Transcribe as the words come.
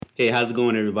Hey, how's it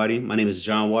going, everybody? My name is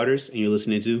John Waters, and you're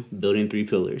listening to Building Three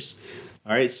Pillars.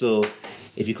 All right, so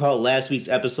if you caught last week's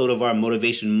episode of our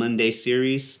Motivation Monday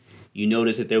series, you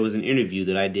noticed that there was an interview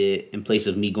that I did in place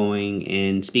of me going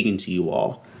and speaking to you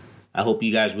all. I hope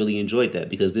you guys really enjoyed that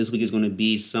because this week is going to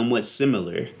be somewhat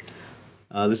similar.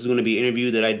 This is going to be an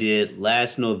interview that I did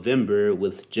last November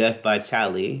with Jeff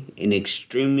Vitale, an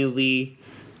extremely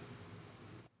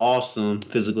awesome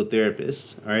physical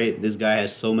therapist. All right, this guy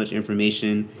has so much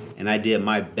information, and I did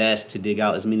my best to dig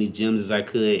out as many gems as I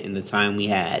could in the time we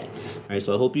had. All right,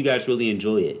 so I hope you guys really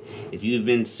enjoy it. If you've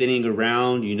been sitting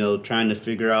around, trying to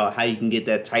figure out how you can get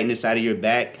that tightness out of your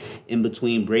back in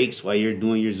between breaks while you're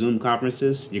doing your Zoom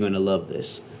conferences, you're going to love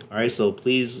this. All right, so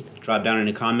please drop down in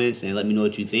the comments and let me know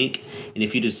what you think. And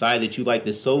if you decide that you like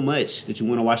this so much that you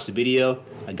want to watch the video,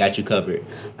 I got you covered.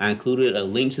 I included a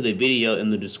link to the video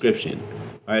in the description.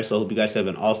 All right, so I hope you guys have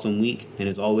an awesome week. And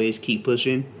as always, keep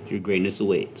pushing. Your greatness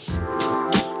awaits.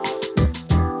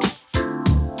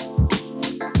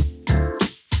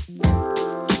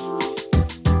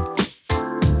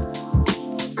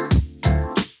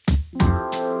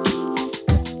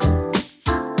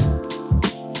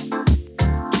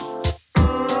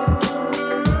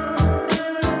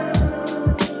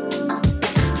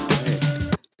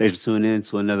 Thanks for tuning in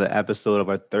to another episode of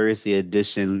our Thursday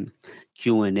edition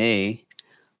Q&A.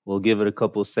 We'll give it a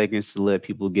couple seconds to let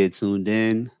people get tuned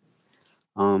in.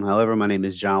 However, my name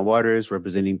is John Waters,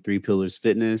 representing Three Pillars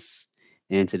Fitness,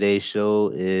 and today's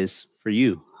show is for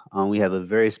you. We have a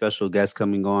very special guest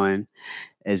coming on.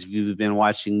 As you've been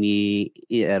watching me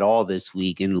at all this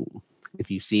week, and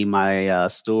if you've seen my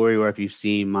story or if you've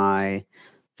seen my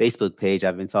Facebook page,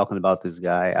 I've been talking about this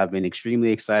guy. I've been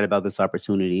extremely excited about this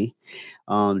opportunity.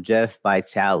 Jeff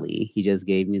Vitale. He just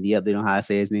gave me the update on how to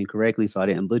say his name correctly, so I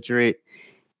didn't butcher it.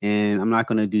 And I'm not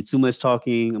going to do too much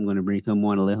talking. I'm going to bring him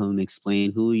on and let him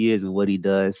explain who he is and what he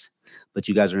does. But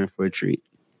you guys are in for a treat.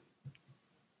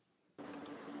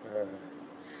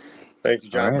 Thank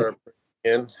you, John, for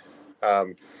bringing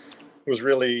in. Was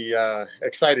really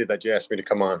excited that you asked me to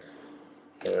come on.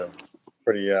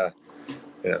 Pretty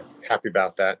happy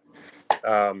about that.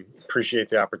 Appreciate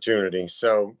the opportunity.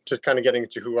 So just kind of getting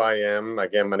into who I am.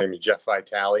 Again, my name is Jeff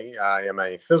Vitale. I am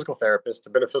a physical therapist.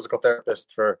 I've been a physical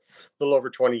therapist for a little over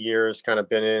 20 years, kind of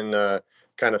been in the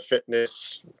kind of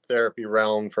fitness therapy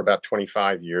realm for about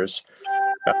 25 years.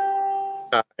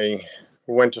 I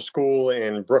went to school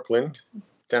in Brooklyn,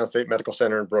 Downstate Medical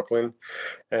Center in Brooklyn,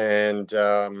 and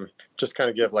just kind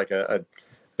of give like a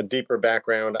deeper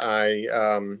background.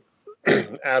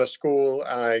 Out of school,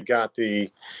 I got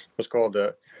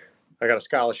I got a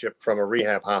scholarship from a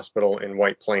rehab hospital in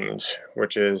White Plains,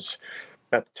 which is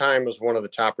at the time was one of the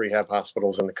top rehab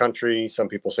hospitals in the country. Some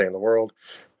people say in the world,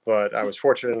 but I was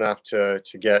fortunate enough to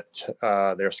get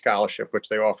their scholarship, which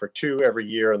they offer 2 every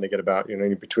year, and they get about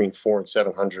between 400 and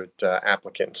 700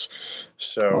 applicants.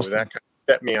 So awesome. That kind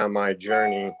of set me on my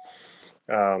journey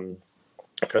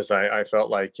because I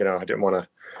felt like I didn't want to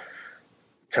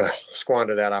kind of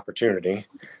squander that opportunity.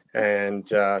 And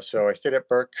so I stayed at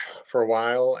Burke for a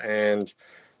while, and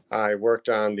I worked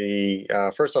on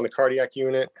first on the cardiac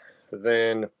unit,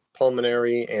 then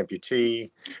pulmonary,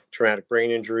 amputee, traumatic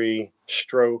brain injury,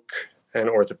 stroke, and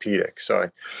orthopedic. So I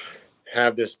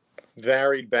have this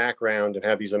varied background and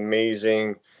have these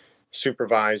amazing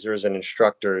supervisors and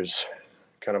instructors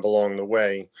kind of along the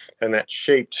way. And that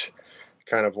shaped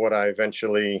kind of what I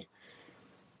eventually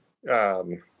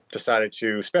decided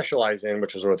to specialize in,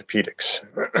 which was orthopedics.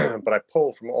 But I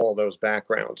pulled from all those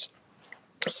backgrounds.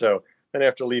 So then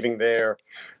after leaving there,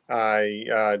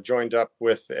 I joined up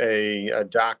with a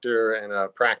doctor and a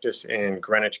practice in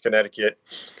Greenwich, Connecticut,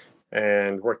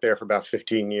 and worked there for about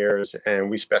 15 years. And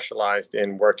we specialized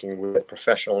in working with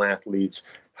professional athletes,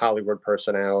 Hollywood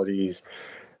personalities,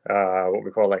 what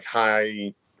we call like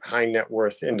high net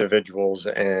worth individuals,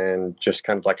 and just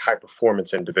kind of like high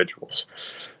performance individuals.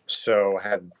 So I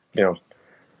had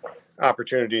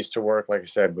opportunities to work, like I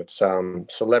said, with some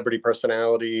celebrity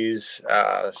personalities,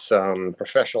 some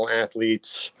professional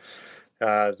athletes.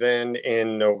 Then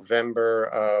in November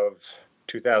of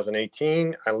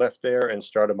 2018, I left there and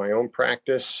started my own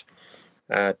practice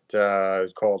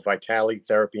called Vitale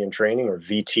Therapy and Training, or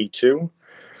VT2.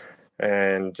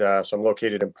 And so I'm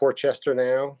located in Port Chester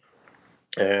now,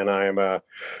 and I'm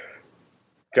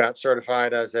got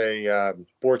certified as a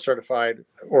board certified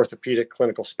orthopedic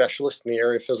clinical specialist in the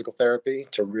area of physical therapy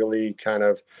to really kind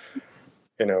of,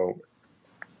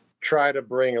 try to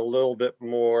bring a little bit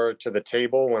more to the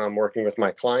table when I'm working with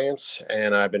my clients.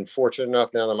 And I've been fortunate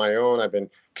enough now on my own, I've been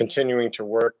continuing to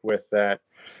work with that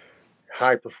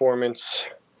high performance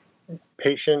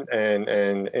patient and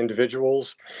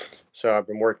individuals. So I've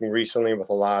been working recently with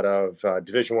a lot of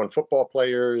Division I football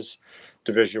players,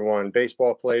 Division I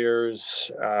baseball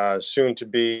players, soon to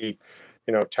be,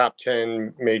 top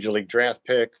 10 major league draft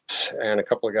picks, and a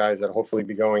couple of guys that hopefully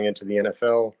be going into the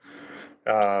NFL.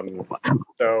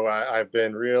 So I've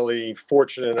been really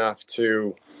fortunate enough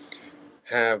to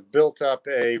have built up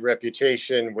a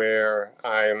reputation where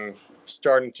I'm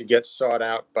starting to get sought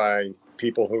out by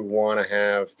people who want to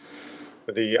have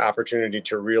the opportunity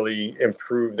to really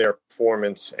improve their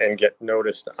performance and get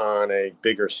noticed on a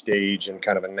bigger stage and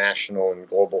kind of a national and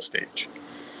global stage.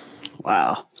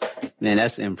 Wow, man,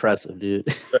 that's impressive, dude.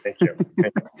 Thank you.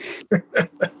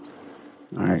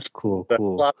 All right, cool.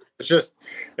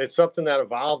 It's something that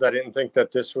evolved. I didn't think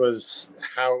that this was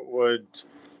how it would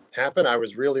happen. I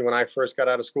was really, when I first got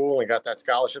out of school and got that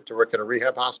scholarship to work at a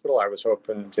rehab hospital, I was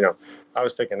hoping, I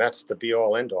was thinking that's the be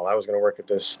all end all. I was going to work at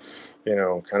this,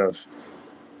 kind of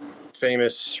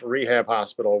famous rehab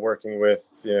hospital working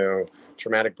with,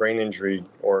 traumatic brain injury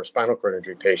or spinal cord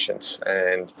injury patients.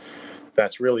 And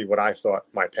that's really what I thought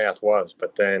my path was.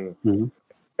 But then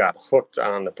got hooked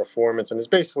on the performance. And it's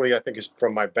basically, I think it's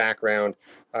from my background.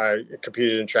 I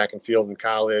competed in track and field in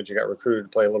college. I got recruited to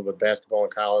play a little bit of basketball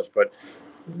in college, but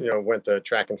went the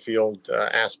track and field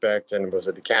aspect and was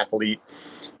a decathlete.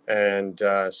 And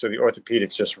so the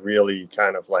orthopedics just really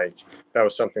kind of that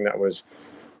was something that was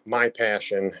my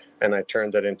passion, and I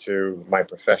turned that into my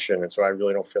profession. And so I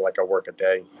really don't feel like I work a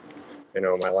day, in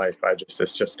my life.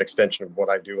 It's just an extension of what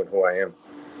I do and who I am.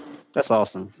 That's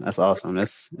awesome. That's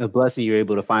a blessing you're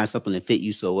able to find something that fit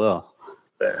you so well.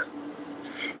 Yeah,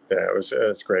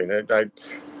 it's great.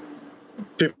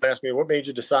 People ask me, what made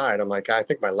you decide? I'm like, I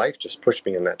think my life just pushed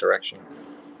me in that direction.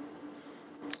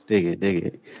 Dig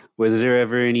it. Was there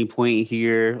ever any point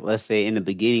here, let's say in the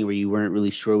beginning, where you weren't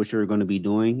really sure what you were going to be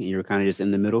doing and you were kind of just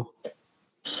in the middle?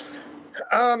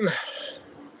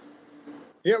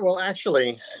 Yeah, well,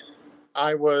 actually,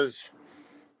 I was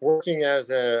working as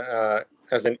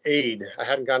an aide. I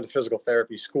hadn't gone to physical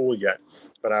therapy school yet,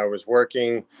 but I was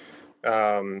working,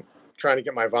 trying to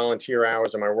get my volunteer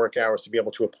hours and my work hours to be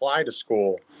able to apply to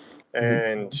school.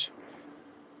 And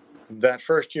that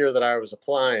first year that I was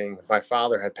applying, my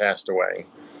father had passed away,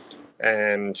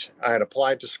 and I had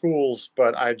applied to schools,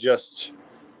 but I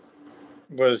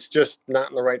was just not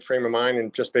in the right frame of mind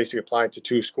and just basically applied to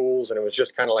 2 schools, and it was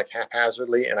just kind of like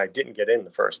haphazardly, and I didn't get in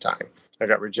the first time. I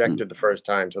got rejected the first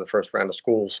time to the first round of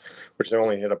schools, which I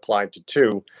only had applied to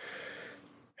 2.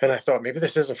 And I thought, maybe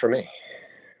this isn't for me.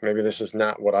 Maybe this is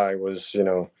not what I was,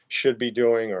 should be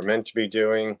doing or meant to be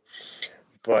doing.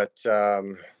 But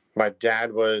my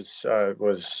dad was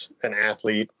an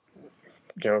athlete,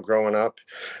 growing up.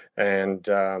 And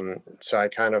so I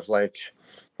kind of I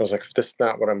was like, if this is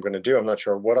not what I'm going to do, I'm not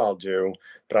sure what I'll do.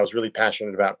 But I was really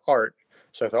passionate about art.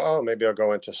 So I thought, maybe I'll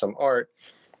go into some art.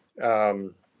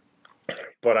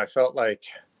 But I felt like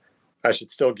I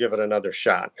should still give it another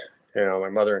shot. My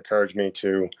mother encouraged me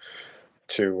to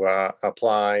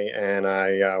apply, and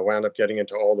I wound up getting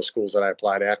into all the schools that I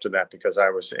applied after that, because I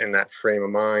was in that frame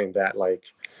of mind that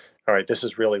all right, this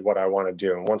is really what I want to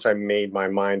do. And once I made my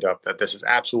mind up that this is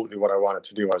absolutely what I wanted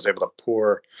to do, I was able to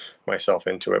pour myself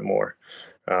into it more.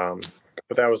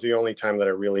 But that was the only time that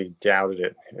I really doubted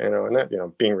it, and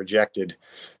that, being rejected,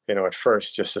 at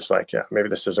first, just yeah, maybe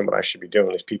this isn't what I should be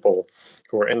doing. These people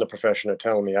who are in the profession are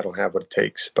telling me I don't have what it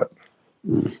takes, but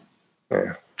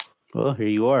yeah. Well, here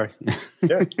you are.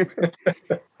 Yeah.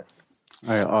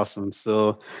 All right, awesome.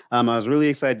 So I was really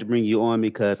excited to bring you on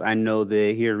because I know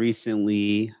that here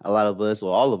recently, a lot of us,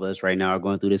 well, all of us right now are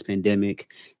going through this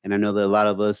pandemic. And I know that a lot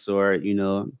of us are,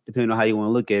 depending on how you want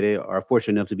to look at it, are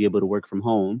fortunate enough to be able to work from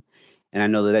home. And I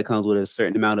know that comes with a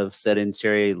certain amount of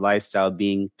sedentary lifestyle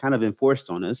being kind of enforced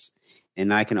on us.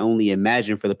 And I can only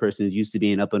imagine for the person who's used to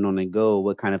being up and on the go,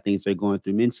 what kind of things they're going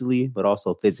through mentally, but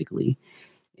also physically.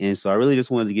 And so I really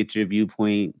just wanted to get your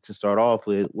viewpoint to start off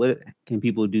with. What can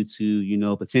people do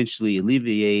to, potentially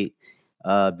alleviate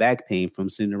back pain from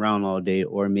sitting around all day,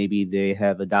 or maybe they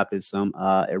have adopted some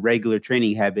irregular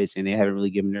training habits and they haven't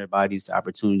really given their bodies the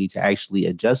opportunity to actually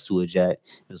adjust to it yet,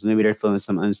 because maybe they're feeling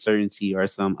some uncertainty or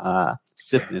some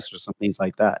stiffness or some things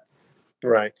like that.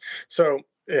 Right. So,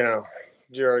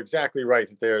 you're exactly right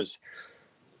that there's,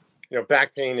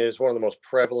 back pain is one of the most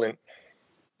prevalent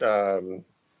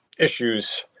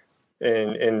issues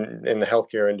in the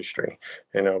healthcare industry.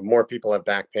 More people have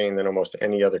back pain than almost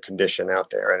any other condition out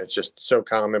there. And it's just so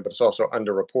common, but it's also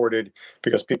underreported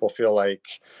because people feel like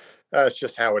it's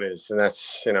just how it is. And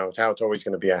that's, it's how it's always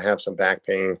going to be. I have some back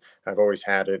pain. I've always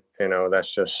had it.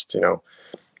 That's just,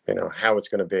 how it's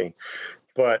going to be.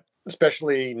 But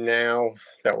especially now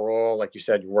that we're all, like you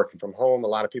said, you're working from home. A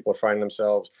lot of people are finding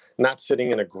themselves not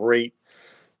sitting in a great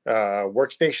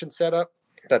workstation setup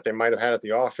that they might have had at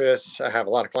the office. I have a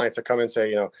lot of clients that come in and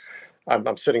say,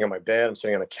 I'm sitting on my bed, I'm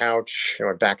sitting on a couch,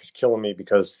 my back is killing me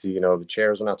because the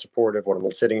chairs are not supportive, what I'm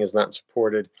sitting is not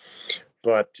supported.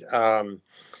 But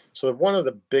so one of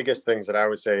the biggest things that I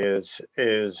would say is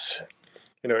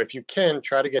if you can,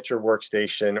 try to get your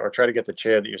workstation or try to get the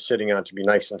chair that you're sitting on to be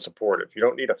nice and supportive. You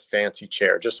don't need a fancy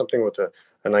chair, just something with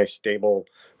a nice, stable,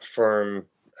 firm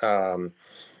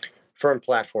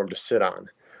platform to sit on.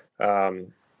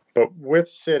 But with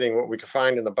sitting, what we can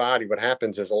find in the body, what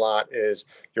happens is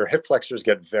your hip flexors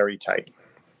get very tight,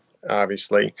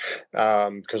 obviously,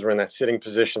 because we're in that sitting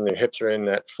position. The hips are in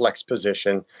that flex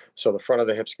position. So the front of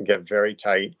the hips can get very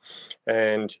tight.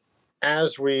 And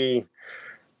as we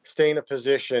stay in a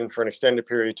position for an extended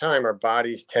period of time, our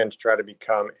bodies tend to try to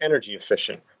become energy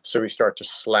efficient. So we start to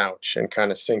slouch and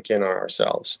kind of sink in on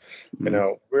ourselves.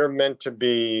 Mm-hmm.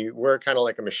 We're kind of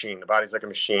like a machine. The body's like a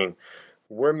machine.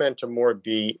 We're meant to more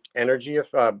be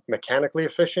mechanically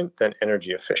efficient than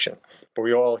energy efficient. But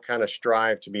we all kind of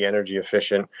strive to be energy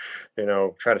efficient,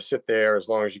 try to sit there as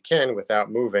long as you can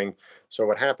without moving. So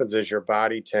what happens is your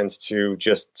body tends to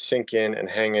just sink in and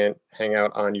hang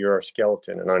out on your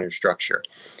skeleton and on your structure.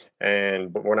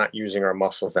 But we're not using our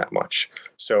muscles that much.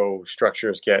 So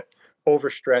structures get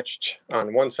overstretched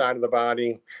on one side of the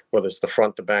body, whether it's the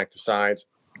front, the back, the sides,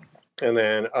 and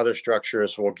then other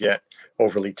structures will get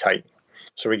overly tight.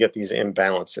 So we get these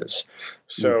imbalances.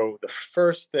 So the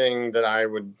first thing that I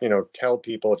would, tell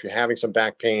people, if you're having some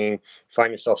back pain,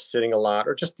 find yourself sitting a lot,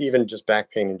 or just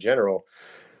back pain in general,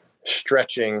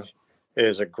 stretching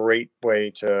is a great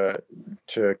way to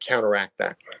counteract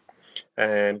that.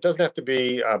 And it doesn't have to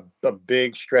be a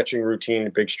big stretching routine,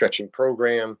 a big stretching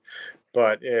program.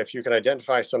 But if you can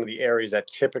identify some of the areas that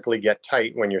typically get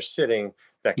tight when you're sitting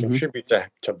that contribute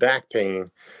to back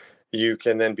pain, you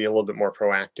can then be a little bit more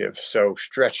proactive. So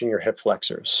stretching your hip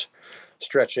flexors,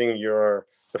 stretching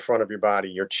the front of your body,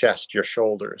 your chest, your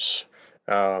shoulders,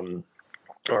 are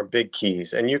big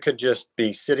keys. And you could just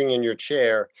be sitting in your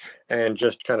chair and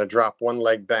just kind of drop one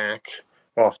leg back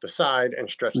off the side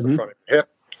and stretch the front of your hip,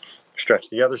 stretch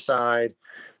the other side.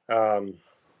 And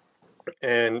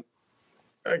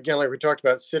again, like we talked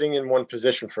about, sitting in one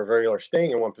position for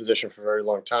staying in one position for a very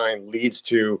long time leads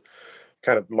to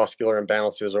kind of muscular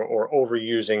imbalances or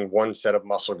overusing one set of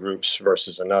muscle groups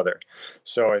versus another.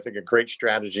 So I think a great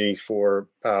strategy for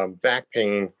back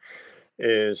pain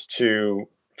is to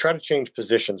try to change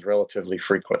positions relatively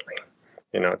frequently.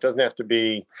 It doesn't have to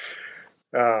be,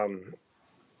 a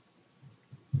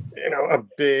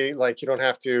big, you don't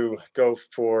have to go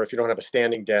if you don't have a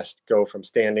standing desk, go from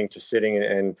standing to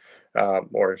sitting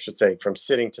or I should say from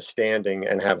sitting to standing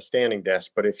and have a standing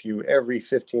desk. But if you, every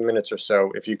 15 minutes or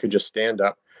so, if you could just stand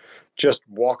up, just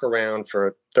walk around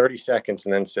for 30 seconds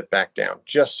and then sit back down,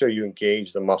 just so you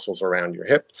engage the muscles around your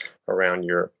hip, around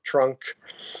your trunk.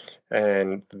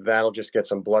 And that'll just get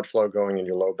some blood flow going in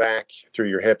your low back through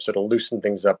your hips. It'll loosen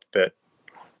things up a bit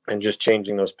and just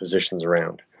changing those positions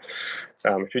around.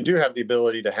 If you do have the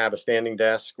ability to have a standing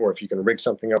desk, or if you can rig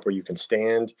something up where you can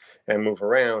stand and move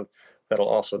around, that'll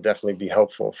also definitely be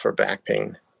helpful for back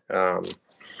pain. And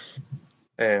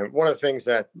one of the things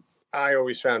that I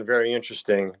always found very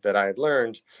interesting that I had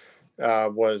learned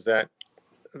was that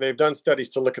they've done studies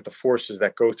to look at the forces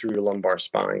that go through your lumbar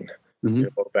spine, your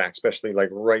low back, especially like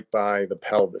right by the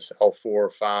pelvis,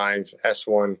 L4, 5,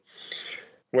 S1.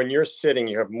 When you're sitting,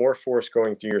 you have more force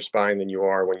going through your spine than you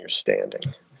are when you're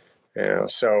standing.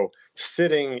 So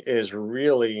sitting is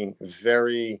really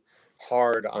very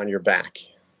hard on your back.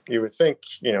 You would think,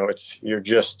 you're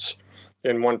just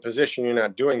in one position, you're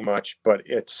not doing much, but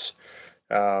it's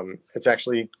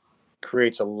actually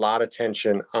creates a lot of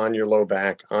tension on your low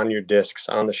back, on your discs,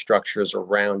 on the structures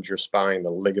around your spine,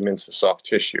 the ligaments, the soft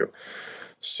tissue.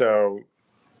 So,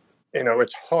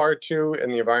 it's hard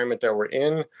in the environment that we're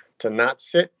in, to not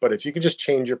sit, but if you could just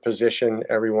change your position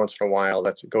every once in a while,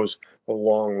 that goes a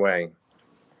long way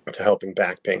to helping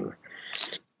back pain.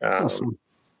 Awesome.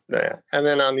 Yeah. And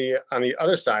then on the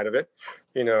other side of it,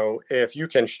 if you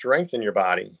can strengthen your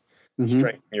body,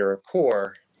 strengthen your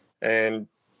core, and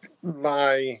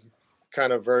my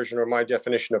kind of version or my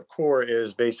definition of core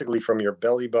is basically from your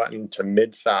belly button to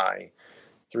mid thigh,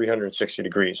 360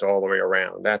 degrees all the way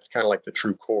around. That's kind of like the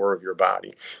true core of your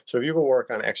body. So if you can work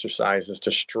on exercises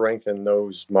to strengthen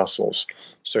those muscles,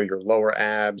 so your lower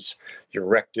abs, your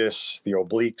rectus, the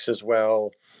obliques as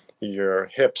well, your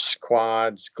hips,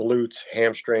 quads, glutes,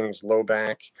 hamstrings, low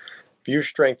back, if you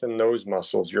strengthen those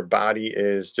muscles, your body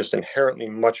is just inherently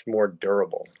much more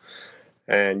durable.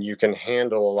 and you can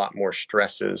handle a lot more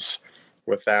stresses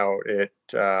without it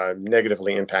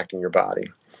negatively impacting your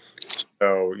body.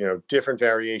 So, different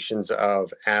variations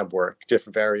of ab work,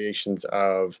 different variations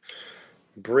of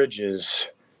bridges,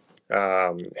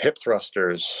 hip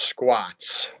thrusters,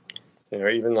 squats,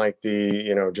 even like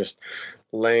just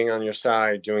laying on your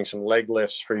side, doing some leg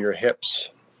lifts for your hips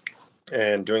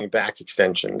and doing back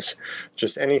extensions,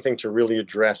 just anything to really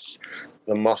address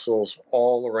the muscles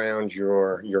all around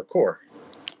your core.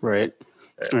 Right.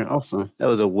 All right, awesome. That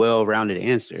was a well-rounded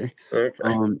answer. Okay.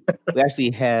 We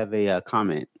actually have a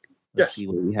comment. Let's see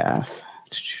what we have.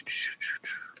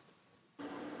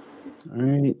 All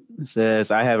right. It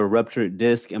says, I have a ruptured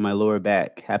disc in my lower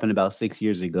back. Happened about 6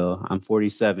 years ago. I'm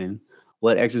 47.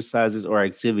 What exercises or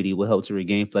activity will help to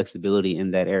regain flexibility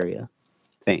in that area?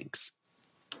 Thanks.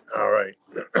 All right.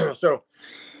 So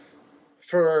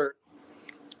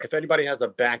if anybody has a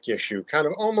back issue, kind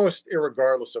of almost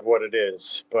irregardless of what it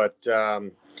is, but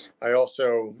I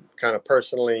also kind of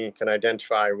personally can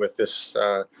identify with this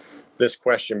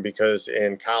question because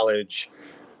in college,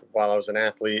 while I was an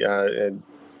athlete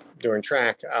doing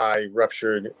track, I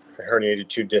herniated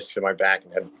 2 discs in my back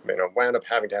and had wound up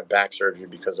having to have back surgery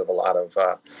because of a lot of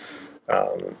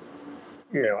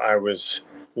I was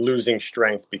losing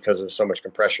strength because of so much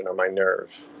compression on my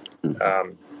nerve.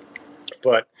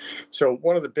 But so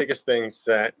one of the biggest things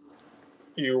that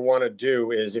you want to do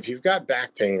is if you've got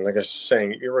back pain, like I was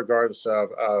saying, irregardless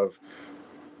of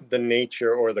the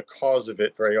nature or the cause of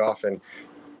it, very often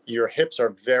your hips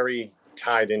are very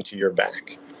tied into your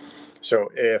back. So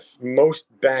if most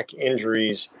back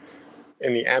injuries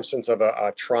in the absence of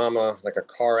a trauma, like a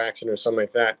car accident or something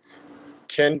like that,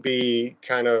 can be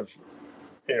kind of,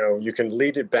 you can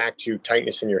lead it back to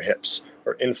tightness in your hips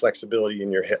or inflexibility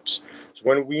in your hips. So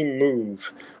when we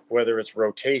move, whether it's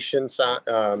rotation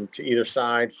to either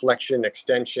side, flexion,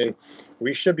 extension,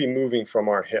 we should be moving from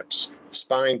our hips.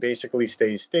 Spine basically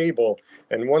stays stable.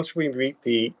 And once we reach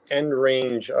the end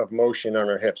range of motion on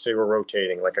our hips, say we're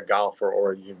rotating like a golfer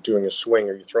or you're doing a swing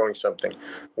or you're throwing something,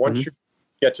 once you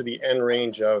get to the end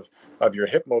range of your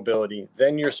hip mobility,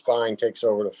 then your spine takes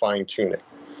over to fine tune it.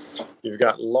 You've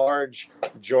got large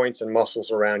joints and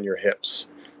muscles around your hips,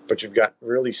 but you've got a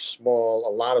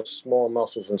lot of small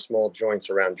muscles and small joints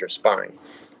around your spine.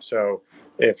 So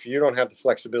if you don't have the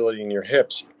flexibility in your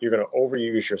hips, you're going to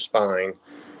overuse your spine.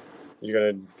 You're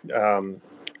going to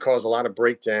cause a lot of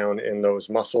breakdown in those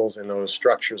muscles and those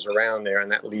structures around there,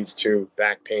 and that leads to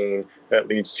back pain. That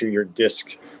leads to your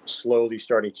disc slowly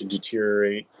starting to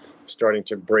deteriorate, starting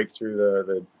to break through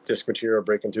the disc material,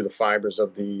 breaking through the fibers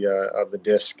of the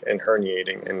disc and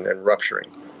herniating and rupturing.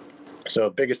 So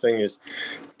the biggest thing is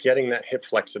getting that hip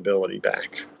flexibility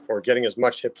back, or getting as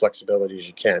much hip flexibility as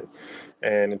you can.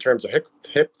 And in terms of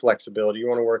hip flexibility, you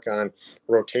want to work on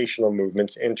rotational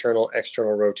movements, internal,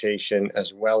 external rotation,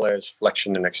 as well as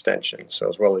flexion and extension. So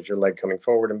as well as your leg coming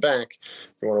forward and back,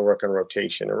 you want to work on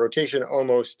rotation. And rotation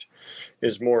almost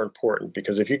is more important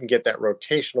because if you can get that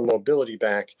rotational mobility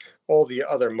back, all the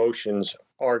other motions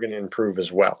are going to improve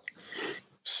as well.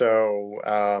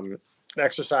 So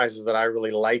exercises that I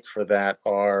really like for that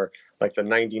are like the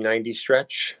 90-90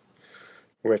 stretch,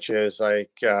 which is like,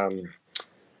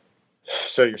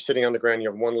 so you're sitting on the ground, you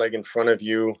have one leg in front of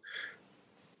you,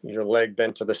 your leg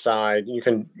bent to the side. You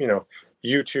can,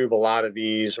 YouTube a lot of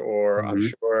these, or I'm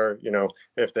sure,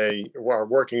 if they are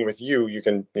working with you, you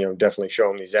can, definitely show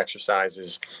them these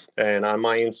exercises. And on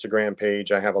my Instagram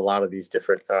page, I have a lot of these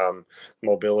different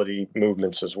mobility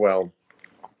movements as well.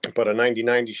 But a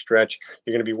 90-90 stretch,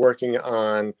 you're going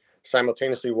to be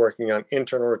simultaneously working on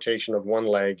internal rotation of one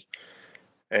leg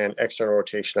and external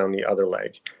rotation on the other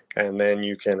leg. And then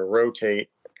you can rotate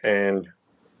and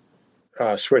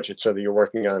switch it so that you're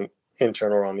working on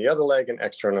internal on the other leg and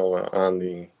external on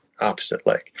the opposite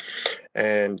leg.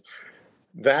 And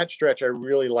that stretch I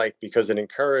really like because it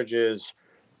encourages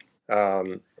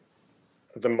the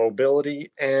mobility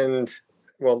and,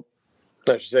 well,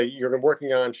 I should say you're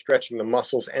working on stretching the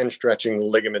muscles and stretching the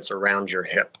ligaments around your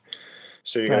hip.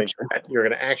 So you're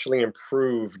going to actually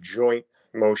improve joint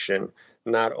motion,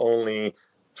 not only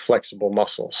flexible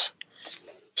muscles.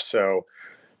 So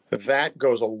that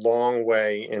goes a long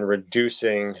way in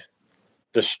reducing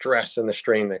the stress and the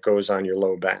strain that goes on your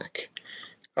low back.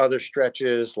 Other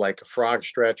stretches like a frog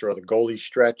stretch or the goalie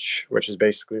stretch, which is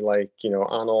basically like,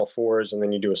 on all fours, and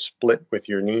then you do a split with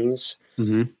your knees.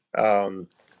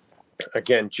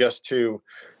 Again, just to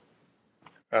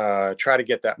try to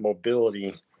get that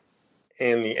mobility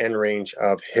in the end range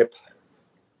of hip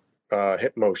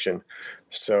hip motion.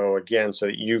 So again, so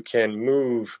that you can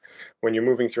move when you're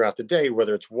moving throughout the day,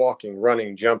 whether it's walking,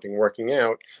 running, jumping, working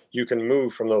out, you can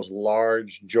move from those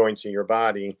large joints in your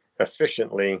body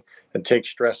efficiently and take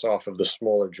stress off of the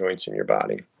smaller joints in your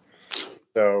body.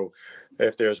 So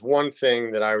if there's one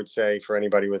thing that I would say for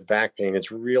anybody with back pain,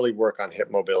 it's really work on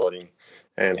hip mobility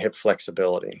and hip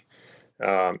flexibility.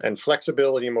 And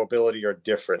flexibility and mobility are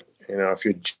different. If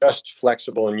you're just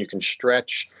flexible and you can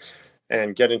stretch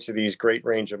and get into these great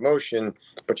range of motion,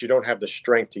 but you don't have the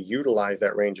strength to utilize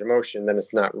that range of motion, then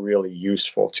it's not really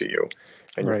useful to you.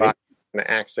 And your body can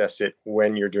access it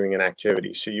when you're doing an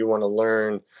activity. So you want to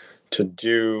learn to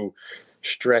do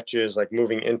stretches, like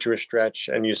moving into a stretch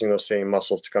and using those same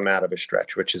muscles to come out of a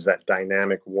stretch, which is that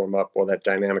dynamic warm up or that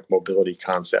dynamic mobility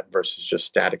concept versus just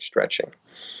static stretching.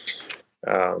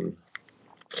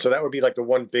 So that would be like the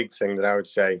one big thing that I would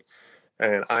say.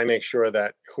 And I make sure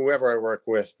that whoever I work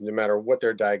with, no matter what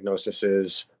their diagnosis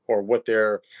is or what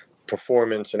their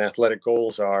performance and athletic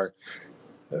goals are,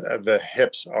 the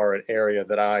hips are an area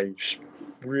that I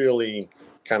really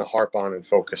kind of harp on and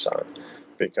focus on,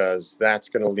 because that's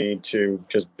going to lead to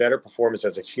just better performance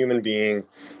as a human being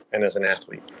and as an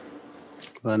athlete.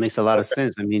 Well, that makes a lot of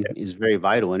sense. I mean, it's very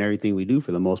vital in everything we do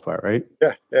for the most part, right?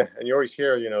 Yeah. And you always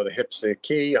hear, the hips, the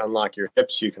key, unlock your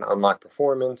hips, you can unlock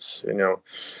performance,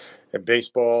 In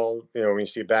baseball, when you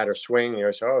see a batter swing,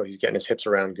 you say, oh, he's getting his hips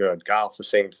around good. Golf, the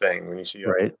same thing. When you see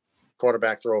a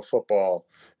quarterback throw a football,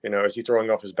 is he throwing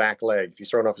off his back leg? If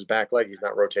he's throwing off his back leg, he's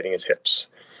not rotating his hips.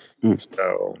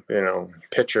 So,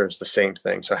 pitchers, the same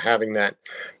thing. So having that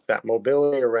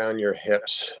mobility around your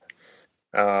hips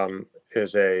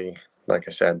is like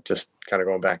I said, just kind of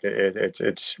going back,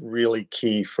 it's really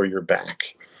key for your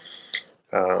back.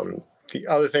 The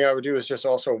other thing I would do is just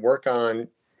also work on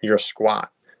your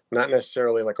squat. Not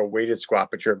necessarily like a weighted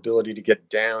squat, but your ability to get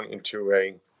down in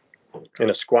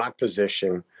a squat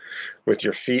position with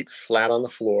your feet flat on the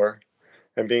floor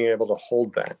and being able to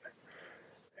hold that.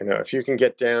 If you can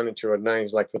get down into a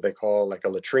nice, like what they call like a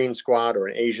latrine squat or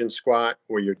an Asian squat,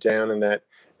 where you're down in that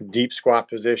deep squat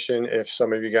position. If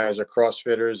some of you guys are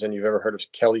CrossFitters and you've ever heard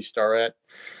of Kelly Starrett,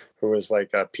 who is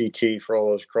like a PT for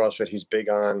all those CrossFit, he's big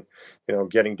on,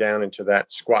 getting down into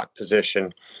that squat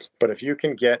position. But if you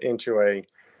can get into a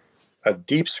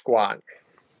deep squat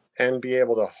and be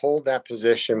able to hold that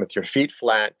position with your feet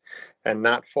flat and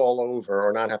not fall over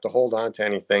or not have to hold on to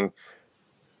anything,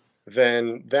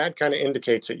 then that kind of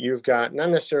indicates that you've got not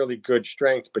necessarily good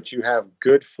strength, but you have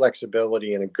good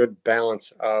flexibility and a good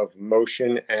balance of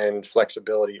motion and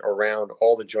flexibility around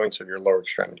all the joints of your lower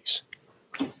extremities.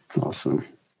 Awesome.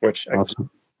 Which,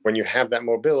 when you have that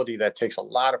mobility, that takes a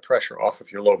lot of pressure off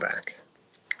of your low back.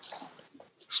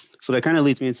 So that kind of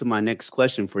leads me into my next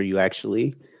question for you,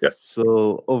 actually. Yes.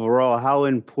 So overall, how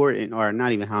important, or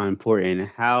not even how important,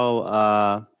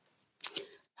 how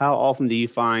often do you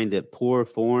find that poor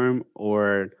form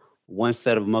or one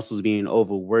set of muscles being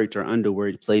overworked or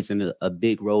underworked plays a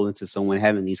big role into someone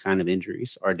having these kind of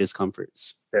injuries or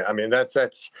discomforts? Yeah, I mean, that's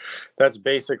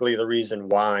basically the reason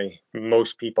why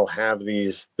most people have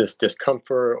this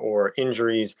discomfort or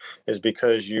injuries, is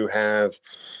because you have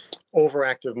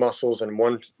overactive muscles in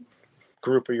one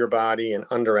group of your body and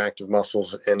underactive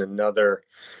muscles in another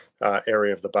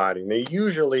area of the body. And they're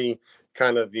usually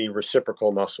kind of the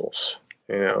reciprocal muscles.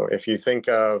 If you think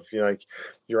of like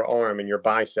your arm and your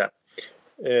bicep,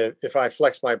 if I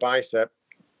flex my bicep,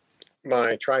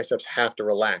 my triceps have to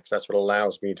relax. That's what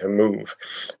allows me to move.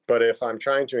 But if I'm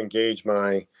trying to engage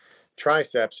my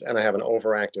triceps and I have an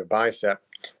overactive bicep,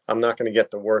 I'm not going to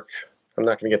get the work. I'm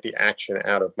not going to get the action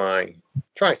out of my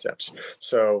triceps.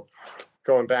 So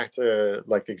going back to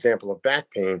like the example of back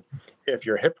pain, if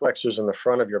your hip flexors in the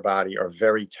front of your body are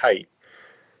very tight,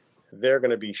 they're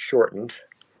going to be shortened,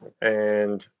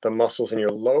 and the muscles in your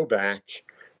low back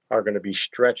are going to be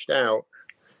stretched out,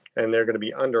 and they're going to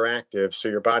be underactive. So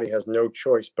your body has no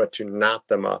choice but to knot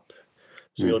them up.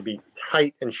 So you'll be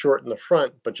tight and short in the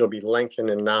front, but you'll be lengthened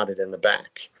and knotted in the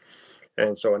back.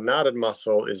 And so a knotted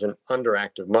muscle is an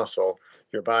underactive muscle.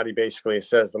 Your body basically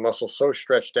says the muscle's so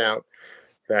stretched out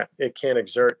that it can't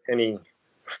exert any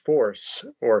force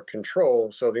or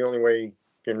control. So the only way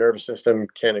your nervous system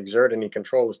can exert any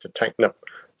control is to tighten up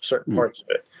certain parts of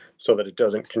it so that it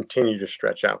doesn't continue to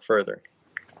stretch out further.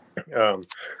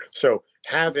 So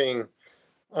having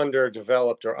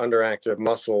underdeveloped or underactive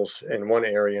muscles in one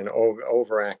area and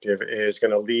overactive is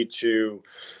going to lead to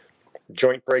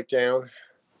joint breakdown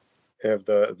of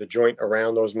the joint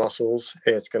around those muscles.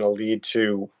 It's going to lead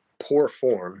to poor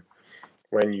form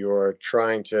when you're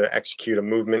trying to execute a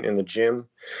movement in the gym.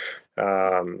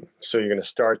 So you're going to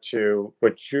start to,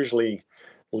 which usually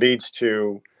leads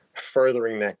to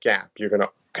furthering that gap. You're going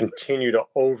to continue to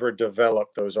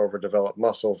overdevelop those overdeveloped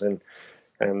muscles, and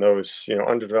those,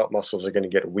 underdeveloped muscles are going to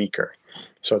get weaker.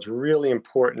 So it's really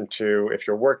important to, if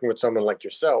you're working with someone like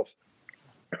yourself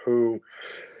who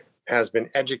has been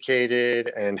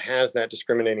educated and has that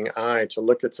discriminating eye, to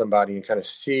look at somebody and kind of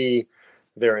see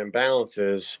their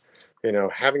imbalances,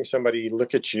 having somebody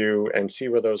look at you and see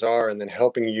where those are and then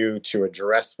helping you to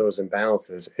address those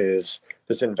imbalances is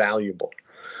invaluable.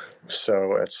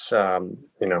 So it's,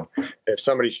 if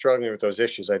somebody's struggling with those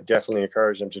issues, I definitely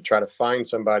encourage them to try to find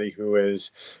somebody who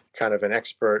is kind of an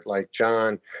expert like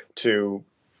John to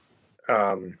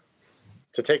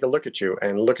take a look at you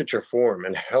and look at your form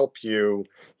and help you.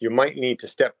 You might need to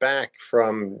step back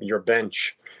from your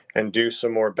bench and do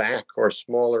some more back or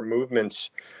smaller movements,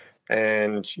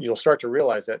 and you'll start to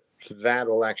realize that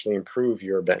will actually improve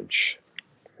your bench,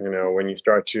 when you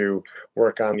start to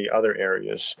work on the other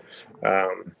areas.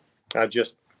 I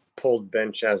just pulled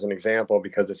bench as an example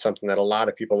because it's something that a lot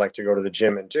of people like to go to the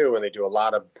gym and do, and they do a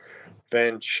lot of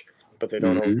bench, but they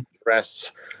don't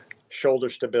address shoulder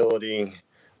stability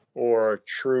or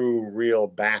true real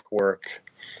back work.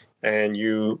 And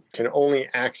you can only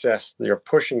access your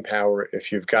pushing power if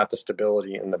you've got the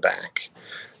stability in the back.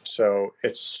 So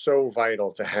it's so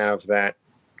vital to have that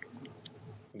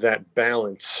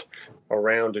balance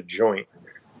around a joint,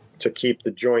 to keep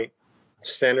the joint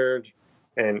centered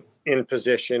and in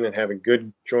position and having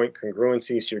good joint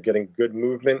congruency, so you're getting good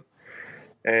movement.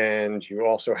 And you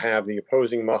also have the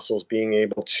opposing muscles being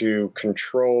able to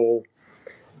control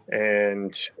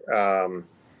and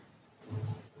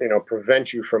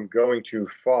prevent you from going too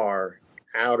far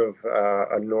out of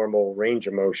a normal range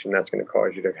of motion. That's going to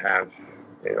cause you to have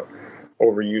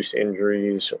overuse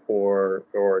injuries or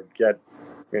get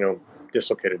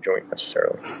dislocated joint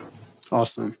necessarily.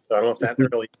 Awesome. So I don't know if that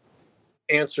really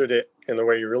answered it in the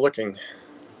way you were looking.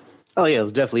 Oh yeah,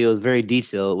 it was very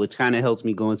detailed, which kind of helps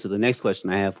me go into the next question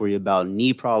I have for you about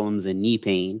knee problems and knee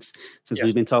pains. Since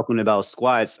we've been talking about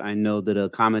squats, I know that a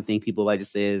common thing people like to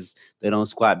say is they don't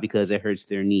squat because it hurts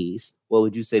their knees. What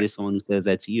would you say to someone who says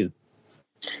that to you?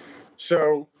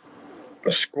 So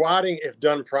squatting, if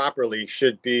done properly,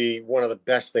 should be one of the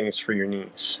best things for your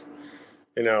knees.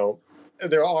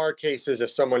 There are cases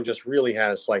if someone just really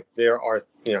has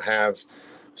have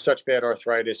such bad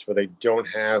arthritis where they don't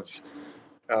have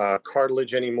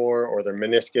cartilage anymore, or their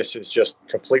meniscus is just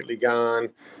completely gone.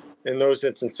 In those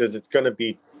instances, it's going to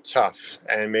be tough.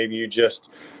 And maybe you just,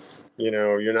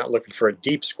 you're not looking for a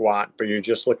deep squat, but you're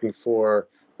just looking for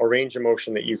a range of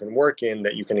motion that you can work in,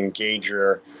 that you can engage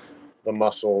the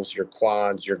muscles, your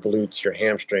quads, your glutes, your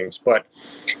hamstrings. But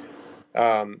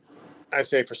I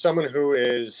say for someone who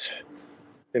is,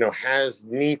 has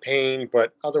knee pain,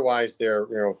 but otherwise they're,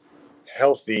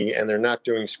 healthy and they're not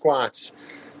doing squats,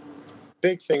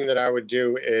 big thing that I would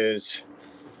do is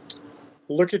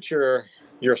look at your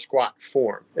squat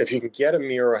form. If you can get a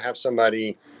mirror or have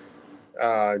somebody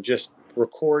just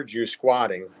record you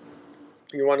squatting,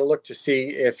 you want to look to see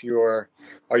if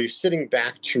are you sitting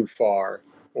back too far,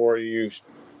 or are you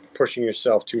pushing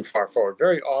yourself too far forward?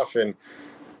 Very often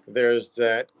there's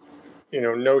that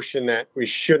notion that we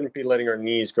shouldn't be letting our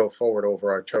knees go forward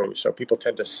over our toes. So people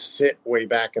tend to sit way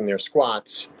back in their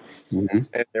squats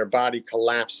and their body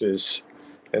collapses.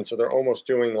 And so they're almost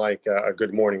doing like a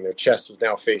good morning. Their chest is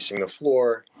now facing the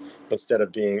floor instead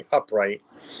of being upright.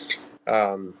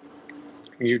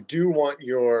 You do want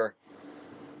your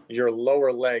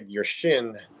lower leg, your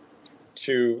shin,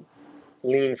 to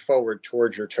lean forward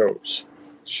towards your toes.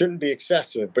 Shouldn't be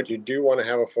excessive, but you do want to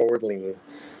have a forward lean.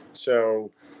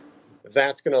 So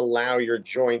that's going to allow your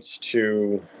joints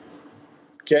to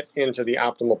get into the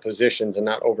optimal positions and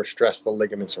not overstress the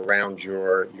ligaments around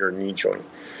your knee joint.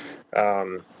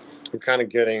 I'm kind of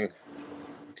getting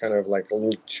like a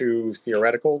little too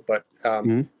theoretical, but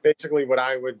basically what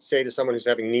I would say to someone who's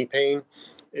having knee pain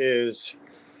is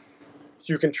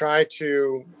you can try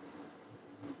to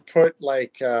put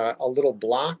like a little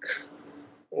block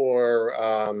or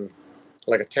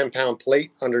like a 10-pound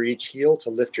plate under each heel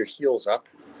to lift your heels up.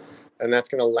 And that's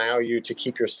going to allow you to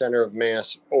keep your center of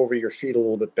mass over your feet a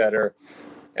little bit better.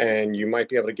 And you might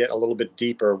be able to get a little bit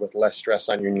deeper with less stress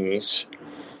on your knees.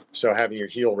 So having your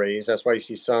heel raised, that's why you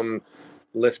see some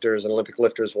lifters and Olympic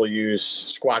lifters will use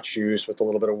squat shoes with a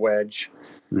little bit of wedge.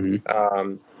 And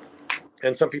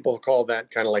some people call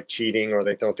that kind of like cheating, or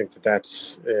they don't think that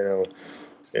that's,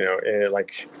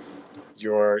 like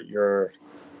you're,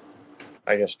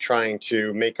 I guess, trying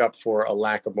to make up for a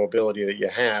lack of mobility that you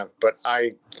have. But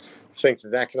I think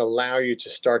that can allow you to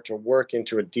start to work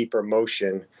into a deeper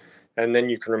motion, and then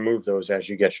you can remove those as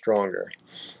you get stronger.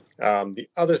 The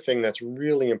other thing that's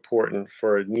really important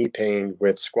for knee pain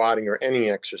with squatting or any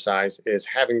exercise is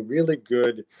having really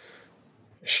good,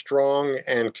 strong,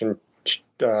 and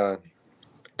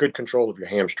good control of your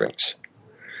hamstrings.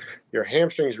 Your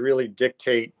hamstrings really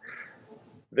dictate.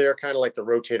 They're kind of like the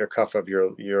rotator cuff of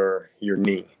your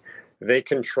knee. They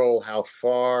control how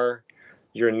far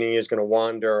your knee is going to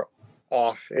wander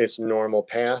off its normal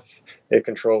path. It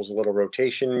controls a little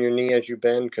rotation in your knee as you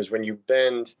bend, because when you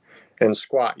bend and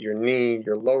squat, your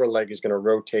lower leg is going to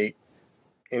rotate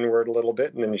inward a little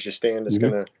bit, and then as you stand, it's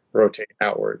going to rotate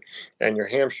outward. And your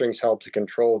hamstrings help to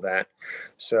control that.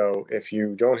 So if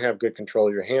you don't have good control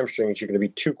of your hamstrings, you're going to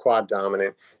be too quad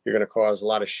dominant. You're going to cause a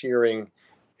lot of shearing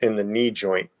in the knee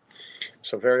joint.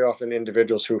 So very often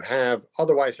individuals who have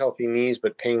otherwise healthy knees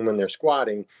but pain when they're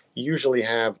squatting usually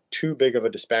have too big of a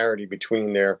disparity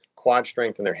between their quad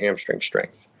strength and their hamstring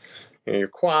strength. Your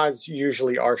quads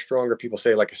usually are stronger. People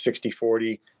say like a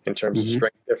 60-40 in terms of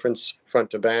strength difference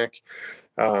front to back.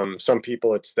 Some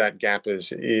people, it's that gap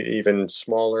is even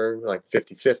smaller, like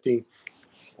 50-50.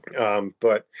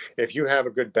 But if you have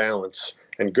a good balance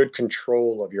and good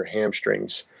control of your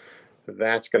hamstrings,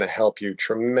 that's going to help you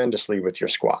tremendously with your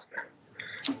squat.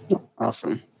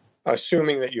 Awesome.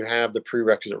 Assuming that you have the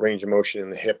prerequisite range of motion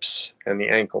in the hips and the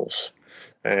ankles.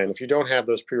 And if you don't have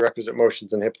those prerequisite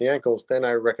motions in the hip and the ankles, then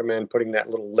I recommend putting that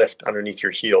little lift underneath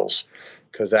your heels,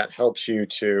 because that helps you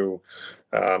to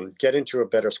get into a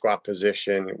better squat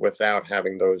position without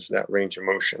having that range of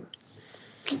motion.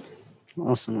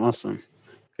 Awesome.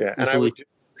 Yeah, and I would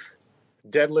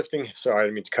deadlifting. Sorry, I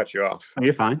didn't mean to cut you off. Oh,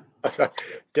 you're fine.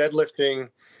 Deadlifting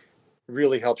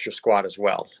really helps your squat as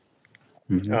well.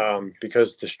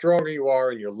 Because the stronger you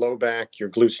are in your low back, your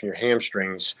glutes, and your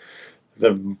hamstrings,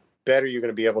 the better you're going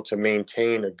to be able to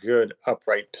maintain a good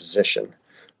upright position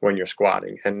when you're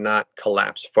squatting and not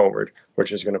collapse forward,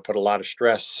 which is going to put a lot of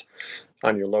stress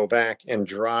on your low back and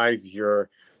drive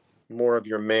more of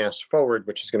your mass forward,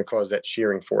 which is going to cause that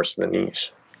shearing force in the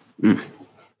knees.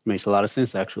 Makes a lot of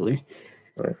sense, actually.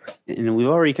 Right. And we've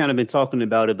already kind of been talking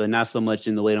about it, but not so much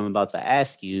in the way that I'm about to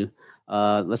ask you.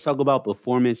 Let's talk about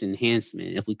performance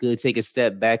enhancement. If we could take a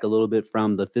step back a little bit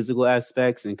from the physical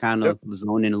aspects and kind of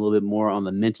zone in a little bit more on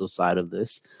the mental side of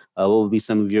this, what would be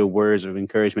some of your words of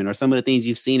encouragement or some of the things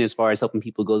you've seen as far as helping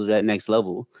people go to that next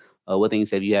level? What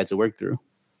things have you had to work through?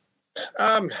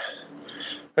 I'd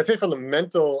say from the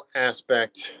mental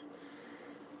aspect,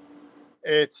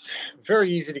 it's very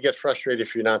easy to get frustrated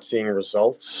if you're not seeing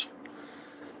results.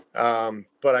 But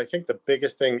I think the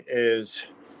biggest thing is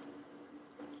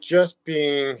just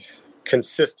being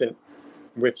consistent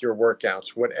with your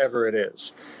workouts, whatever it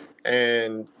is.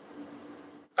 And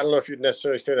I don't know if you'd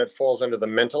necessarily say that falls under the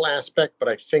mental aspect, but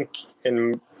I think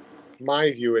in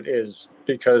my view it is,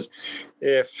 because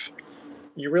if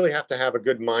you really have to have a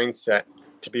good mindset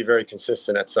to be very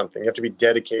consistent at something, you have to be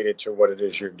dedicated to what it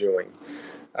is you're doing.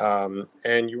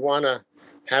 And you want to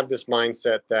have this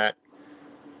mindset that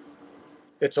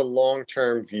it's a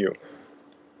long-term view.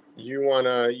 You want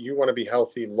to be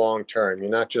healthy long-term. You're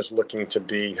not just looking to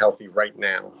be healthy right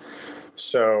now.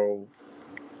 So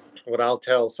what I'll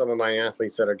tell some of my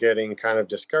athletes that are getting kind of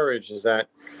discouraged is that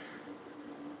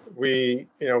we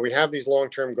have these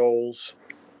long-term goals.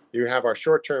 You have our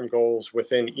short-term goals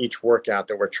within each workout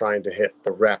that we're trying to hit,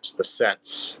 the reps, the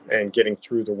sets, and getting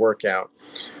through the workout.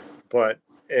 But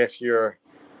if you're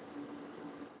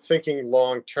thinking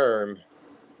long-term,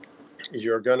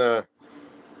 you're gonna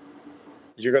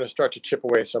start to chip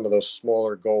away some of those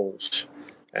smaller goals.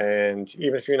 And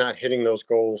even if you're not hitting those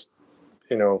goals,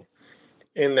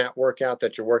 in that workout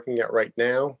that you're working at right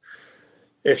now,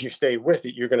 if you stay with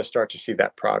it, you're going to start to see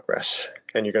that progress.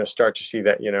 And you're going to start to see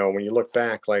that, when you look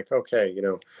back, like, okay,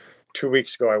 2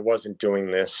 weeks ago, I wasn't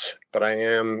doing this, but I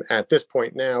am at this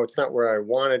point now. It's not where I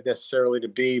wanted necessarily to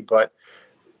be, but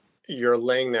you're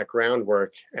laying that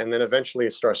groundwork, and then eventually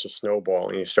it starts to snowball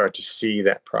and you start to see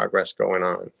that progress going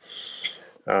on.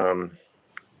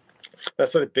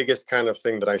 That's the biggest kind of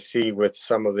thing that I see with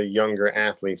some of the younger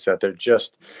athletes, that they're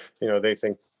just, they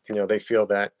think, they feel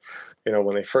that,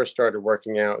 when they first started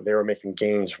working out, they were making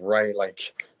gains, right?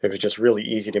 Like it was just really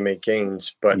easy to make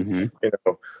gains. But,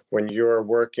 when you're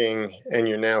working and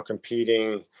you're now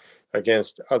competing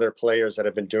against other players that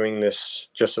have been doing this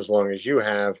just as long as you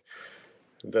have,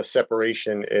 the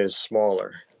separation is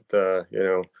smaller.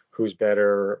 Who's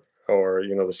better, or,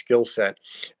 the skill set.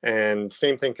 And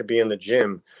same thing could be in the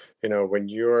gym. When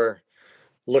you're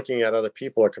looking at other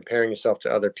people or comparing yourself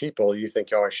to other people, you think,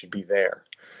 oh, I should be there.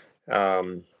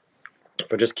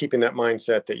 But just keeping that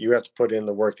mindset that you have to put in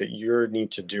the work that you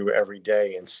need to do every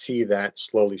day and see that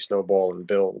slowly snowball and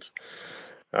build.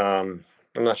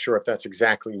 I'm not sure if that's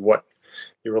exactly what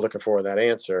you were looking for, that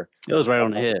answer. It was right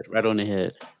on the head, right on the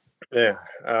head. Yeah.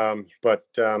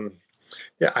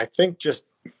 Yeah, I think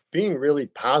just being really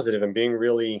positive and being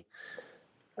really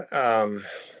kind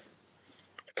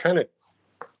of,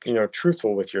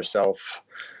 truthful with yourself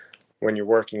when you're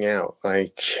working out.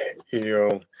 Like,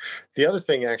 the other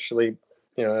thing actually,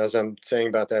 as I'm saying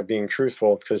about that being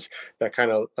truthful, because that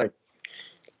kind of like,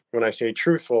 when I say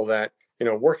truthful, that,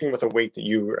 working with a weight that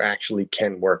you actually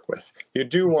can work with, you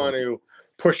do want to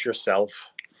push yourself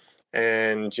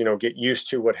and, get used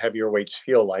to what heavier weights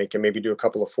feel like and maybe do a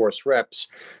couple of force reps.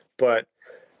 But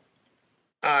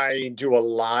I do a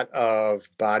lot of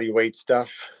body weight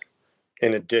stuff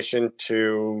in addition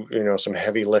to, some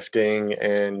heavy lifting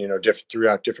and,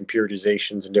 throughout different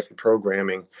periodizations and different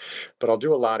programming. But I'll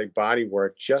do a lot of body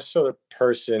work just so the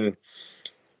person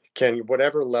can,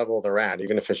 whatever level they're at,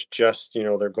 even if it's just,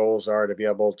 their goals are to be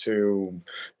able to,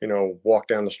 walk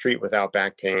down the street without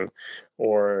back pain,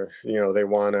 or, they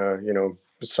want to,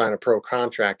 sign a pro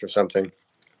contract or something,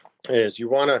 is you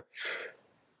want to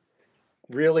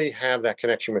really have that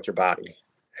connection with your body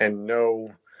and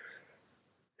know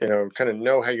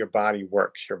how your body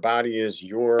works. Your body is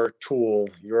your tool.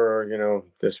 We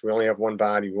only have one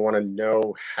body. We want to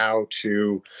know how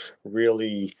to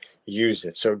really use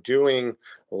it. So doing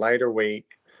lighter weight,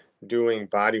 doing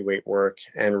body weight work,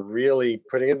 and really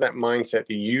putting in that mindset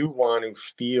that you want to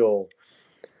feel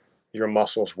your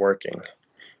muscles working.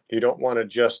 You don't want to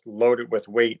just load it with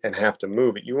weight and have to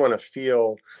move it. You want to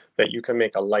feel that you can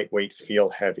make a lightweight feel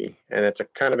heavy. And it's a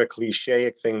kind of a cliche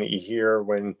thing that you hear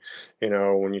when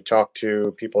you talk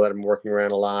to people that have been working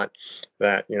around a lot,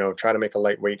 that, try to make a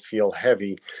lightweight feel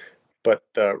heavy. But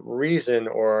the reason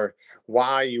or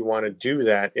why you want to do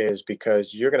that is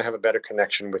because you're going to have a better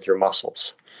connection with your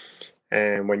muscles.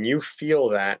 And when you feel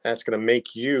that, that's going to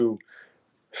make you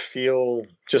feel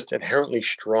just inherently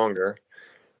stronger.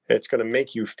 It's going to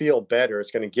make you feel better.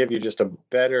 It's going to give you just a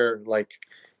better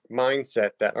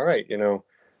mindset that, all right,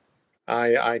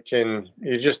 I can,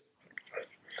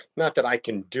 not that I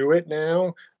can do it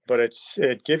now, but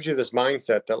it gives you this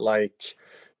mindset that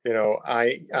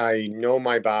I know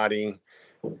my body,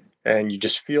 and you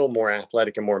just feel more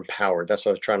athletic and more empowered. That's what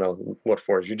I was trying to look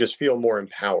for, is you just feel more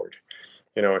empowered.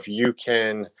 If you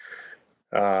can,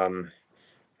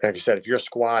 like you said, if you're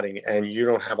squatting and you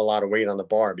don't have a lot of weight on the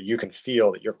bar, but you can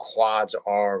feel that your quads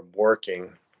are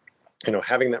working,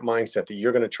 having that mindset that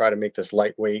you're going to try to make this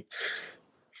lightweight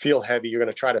feel heavy, you're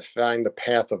going to try to find the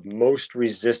path of most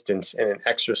resistance in an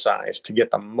exercise to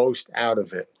get the most out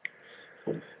of it.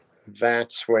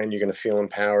 That's when you're going to feel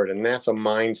empowered. And that's a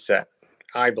mindset,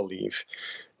 I believe,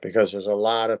 because there's a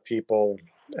lot of people,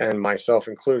 and myself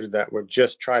included, that would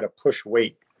just try to push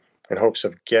weight in hopes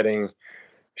of getting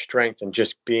strength and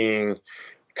just being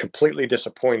completely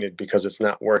disappointed because it's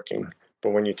not working.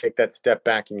 But when you take that step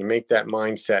back and you make that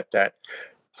mindset that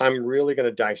I'm really going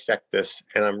to dissect this,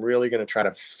 and I'm really going to try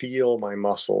to feel my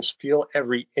muscles, feel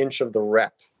every inch of the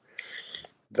rep,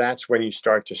 that's when you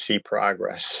start to see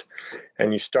progress,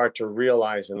 and you start to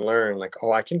realize and learn,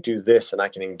 oh, I can do this, and I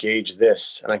can engage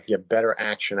this, and I can get better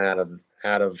action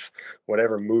out of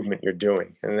whatever movement you're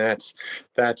doing. And that's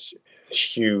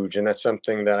huge. And that's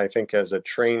something that I think, as a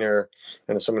trainer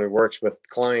and as someone who works with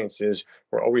clients, is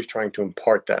we're always trying to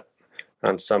impart that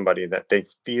on somebody, that they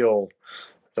feel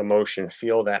the motion,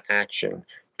 feel that action,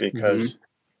 because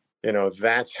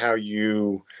that's how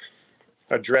you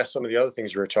address some of the other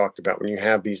things we were talking about. When you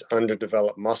have these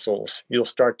underdeveloped muscles, you'll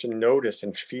start to notice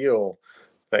and feel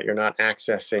that you're not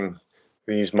accessing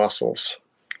these muscles.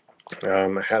 I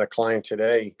had a client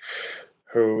today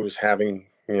who's having,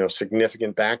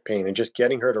 significant back pain, and just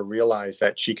getting her to realize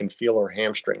that she can feel her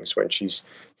hamstrings when she's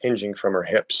hinging from her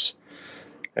hips,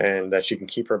 and that she can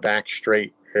keep her back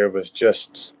straight. It was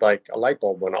just like a light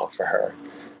bulb went off for her.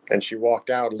 And she walked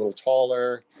out a little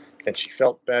taller, and she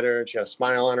felt better, and she had a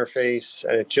smile on her face,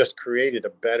 and it just created a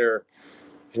better,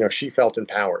 she felt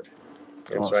empowered.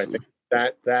 And awesome. So I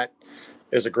think that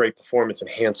is a great performance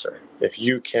enhancer, if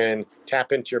you can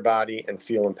tap into your body and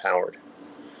feel empowered.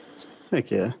 Heck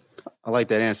yeah. I like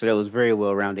that answer. That was very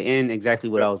well rounded and exactly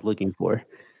what I was looking for.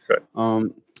 Good.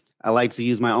 I like to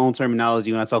use my own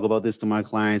terminology when I talk about this to my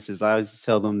clients. Is I always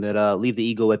tell them that leave the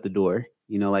ego at the door.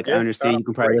 I understand you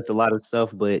can probably lift a lot of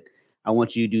stuff, but I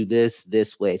want you to do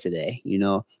this way today.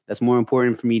 That's more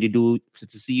important for me to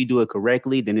see you do it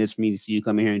correctly than it is for me to see you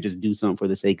come in here and just do something for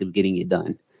the sake of getting it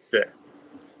done. Yeah,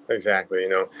 exactly.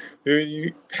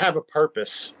 You have a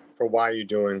purpose for why you're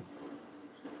doing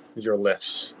your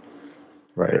lifts.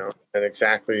 Right. And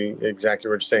exactly what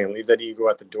you're saying. Leave that ego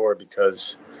at the door,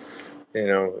 because,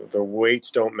 the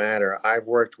weights don't matter. I've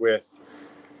worked with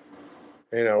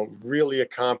really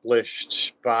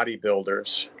accomplished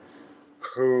bodybuilders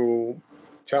who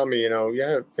tell me,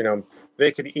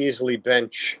 they could easily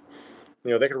bench,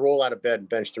 they could roll out of bed and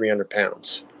bench 300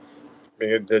 pounds.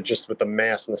 They're just with the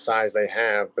mass and the size they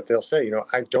have, but they'll say,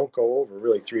 I don't go over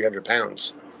really 300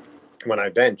 pounds when I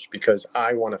bench because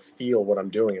I want to feel what I'm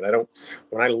doing. And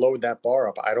when I load that bar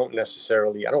up, I don't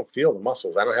feel the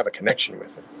muscles. I don't have a connection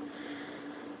with it.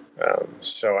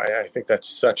 So I think that's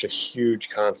such a huge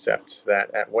concept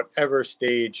that at whatever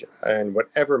stage and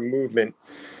whatever movement,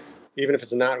 even if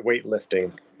it's not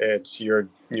weightlifting, it's you're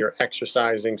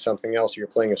exercising something else, you're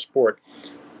playing a sport,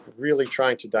 really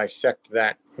trying to dissect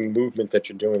that movement that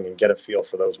you're doing and get a feel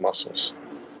for those muscles.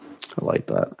 I like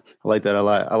that. I like that a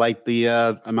lot. I like the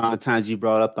amount of times you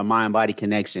brought up the mind-body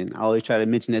connection. I always try to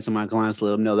mention that to my clients to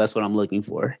let them know that's what I'm looking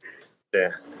for. Yeah.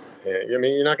 I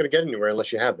mean, you're not going to get anywhere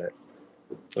unless you have that.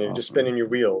 You're awesome. Just spinning your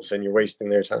wheels and you're wasting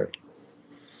their time.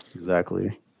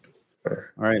 Exactly. All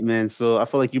right, man. So I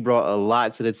feel like you brought a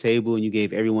lot to the table and you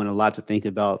gave everyone a lot to think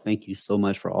about. Thank you so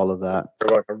much for all of that.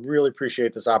 I really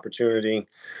appreciate this opportunity.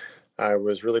 I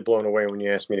was really blown away when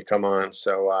you asked me to come on,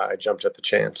 so I jumped at the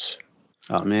chance.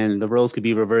 Oh, man, the roles could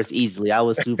be reversed easily. I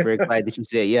was super excited that you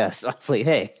said yes. I was like,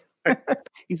 hey,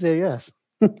 you said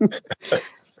yes.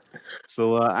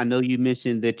 So I know you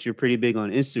mentioned that you're pretty big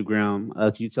on Instagram.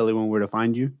 Can you tell everyone where to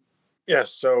find you?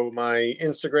 Yes. So my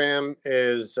Instagram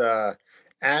is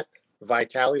at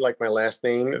Vitale, like my last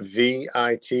name,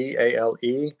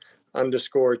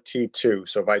 VITALE_T2.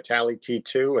 So Vitale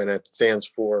T2, and it stands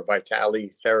for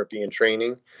Vitale Therapy and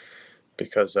Training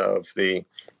because of the,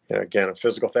 again, a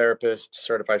physical therapist,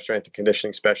 certified strength and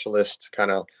conditioning specialist, kind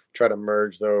of try to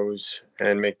merge those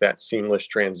and make that seamless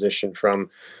transition from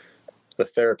the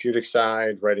therapeutic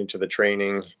side right into the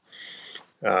training.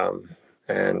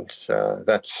 And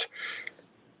that's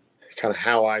kind of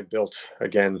how I built,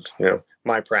 again,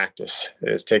 my practice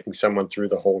is taking someone through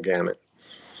the whole gamut.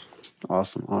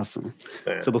 Awesome.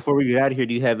 Yeah. So before we get out of here,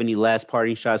 do you have any last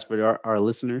parting shots for our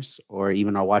listeners or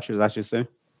even our watchers, I should say?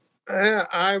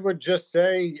 I would just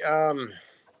say,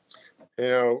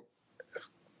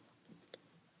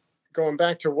 going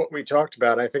back to what we talked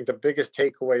about, I think the biggest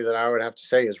takeaway that I would have to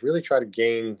say is really try to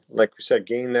gain, like we said,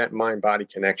 gain that mind-body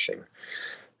connection.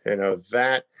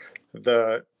 That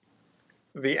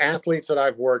the athletes that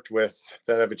I've worked with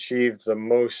that have achieved the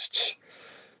most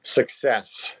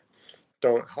success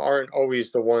aren't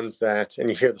always the ones that, and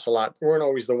you hear this a lot, weren't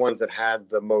always the ones that had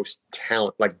the most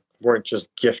talent, like weren't just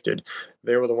gifted.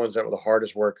 They were the ones that were the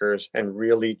hardest workers and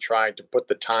really tried to put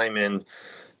the time in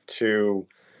to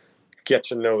get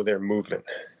to know their movement.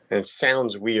 And it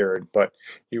sounds weird, but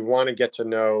you want to get to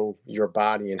know your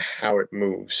body and how it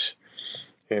moves.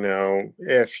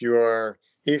 If you're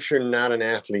not an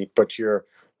athlete, but you're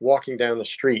walking down the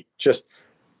street, just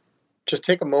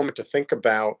take a moment to think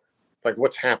about like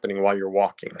what's happening while you're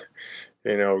walking.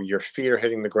 Your feet are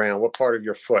hitting the ground. What part of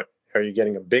your foot? Are you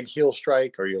getting a big heel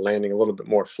strike? Are you landing a little bit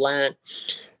more flat?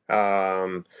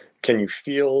 Can you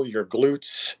feel your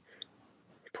glutes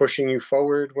pushing you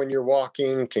forward when you're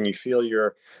walking? Can you feel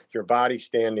your body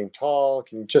standing tall?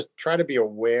 Can you just try to be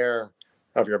aware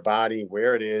of your body,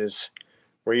 where it is,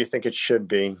 where you think it should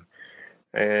be,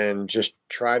 and just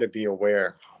try to be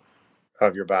aware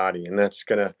of your body. And that's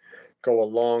going to go a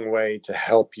long way to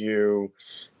help you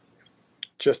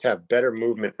just have better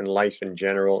movement in life in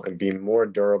general and be more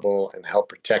durable and help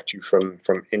protect you from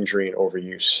injury and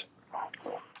overuse.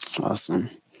 Awesome.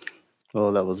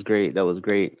 Oh, that was great.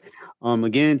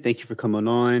 Again, thank you for coming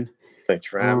on. Thank you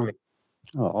for having me.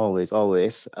 Oh, always.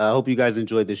 I hope you guys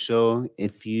enjoyed the show.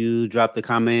 If you dropped a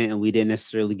comment and we didn't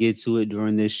necessarily get to it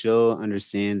during this show,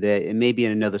 understand that it may be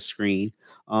in another screen.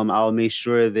 I'll make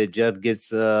sure that Jeff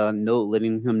gets a note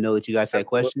letting him know that you guys had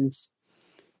questions.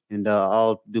 And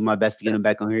I'll do my best to get him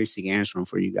back on here so he can answer them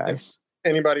for you guys.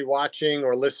 Anybody watching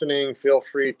or listening, feel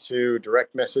free to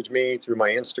direct message me through my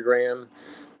Instagram.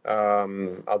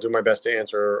 I'll do my best to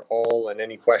answer all and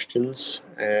any questions.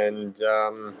 And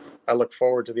I look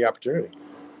forward to the opportunity.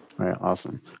 All right.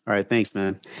 Awesome. All right. Thanks,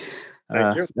 man.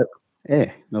 Thank you.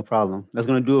 Yeah, no problem. That's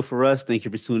going to do it for us. Thank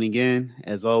you for tuning in.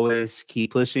 As always,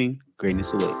 keep pushing.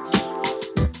 Greatness awaits.